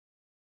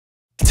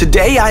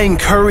Today, I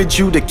encourage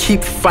you to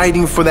keep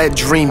fighting for that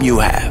dream you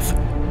have.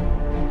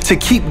 To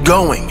keep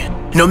going,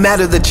 no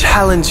matter the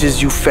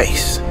challenges you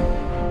face.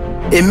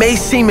 It may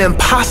seem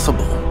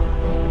impossible.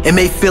 It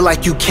may feel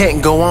like you can't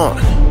go on.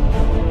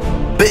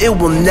 But it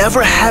will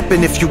never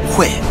happen if you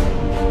quit.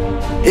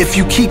 If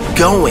you keep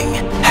going,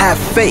 have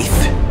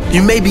faith,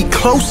 you may be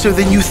closer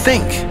than you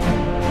think.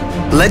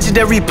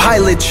 Legendary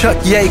pilot Chuck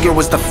Yeager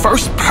was the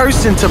first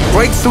person to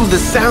break through the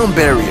sound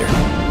barrier.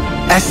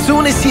 As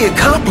soon as he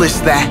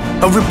accomplished that,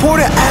 a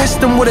reporter asked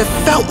him what it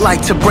felt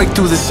like to break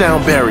through the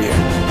sound barrier.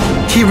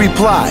 He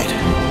replied,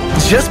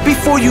 "Just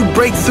before you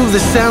break through the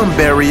sound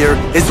barrier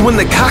is when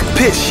the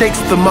cockpit shakes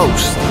the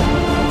most."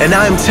 And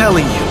I'm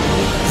telling you,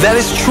 that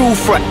is true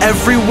for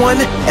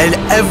everyone and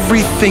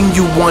everything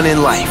you want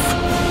in life.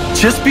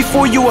 Just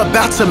before you're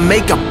about to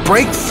make a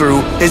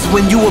breakthrough is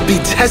when you will be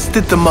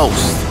tested the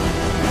most.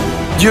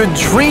 Your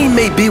dream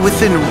may be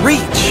within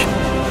reach.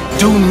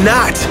 Do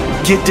not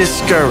get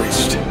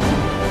discouraged.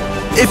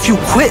 If you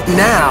quit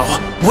now,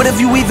 what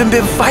have you even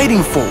been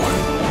fighting for?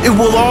 It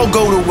will all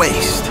go to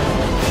waste.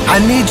 I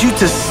need you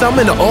to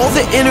summon all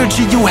the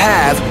energy you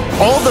have,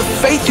 all the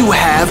faith you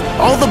have,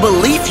 all the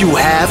belief you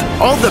have,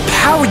 all the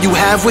power you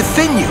have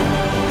within you.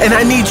 And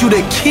I need you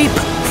to keep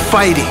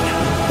fighting.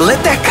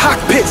 Let that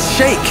cockpit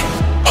shake.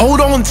 Hold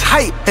on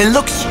tight and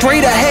look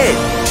straight ahead,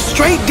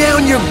 straight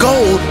down your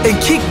goal, and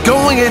keep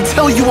going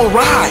until you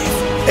arrive.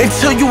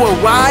 Until you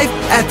arrive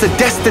at the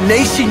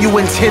destination you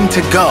intend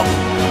to go.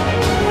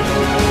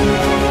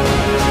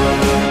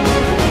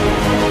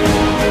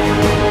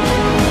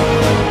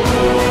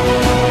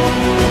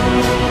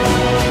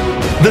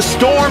 The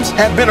storms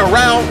have been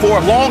around for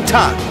a long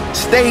time.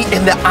 Stay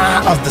in the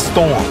eye of the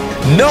storm.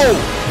 Know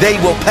they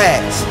will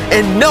pass,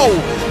 and know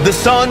the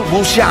sun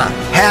will shine.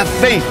 Have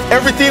faith.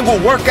 Everything will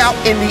work out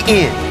in the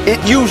end. It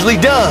usually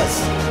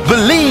does.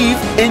 Believe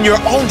in your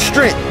own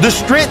strength, the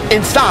strength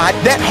inside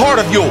that heart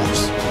of yours.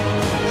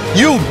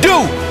 You do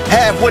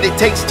have what it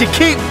takes to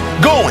keep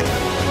going,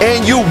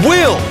 and you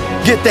will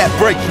get that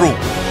breakthrough,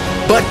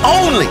 but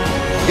only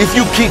if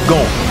you keep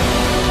going.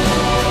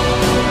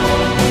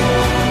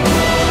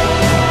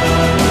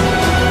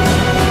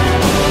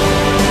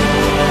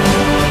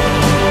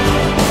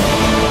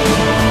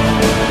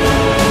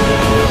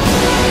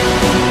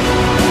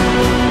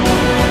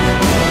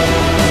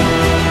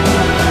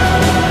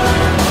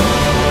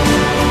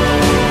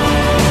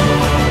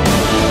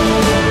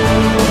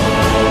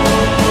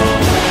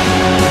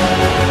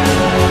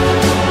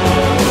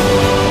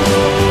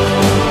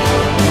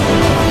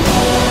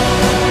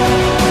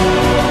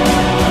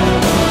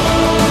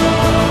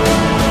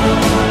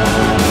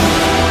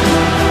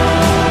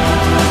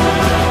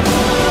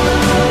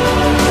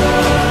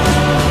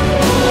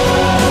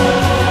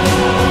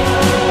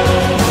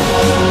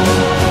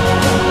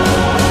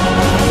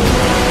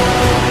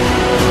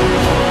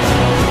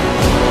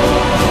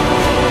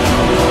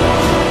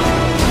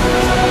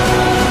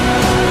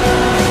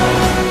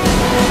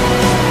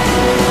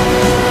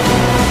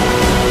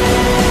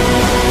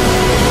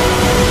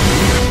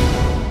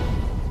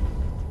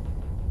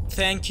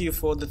 Thank you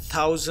for the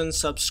 1,000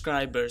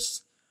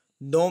 subscribers.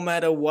 No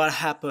matter what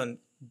happened,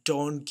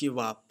 don't give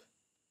up.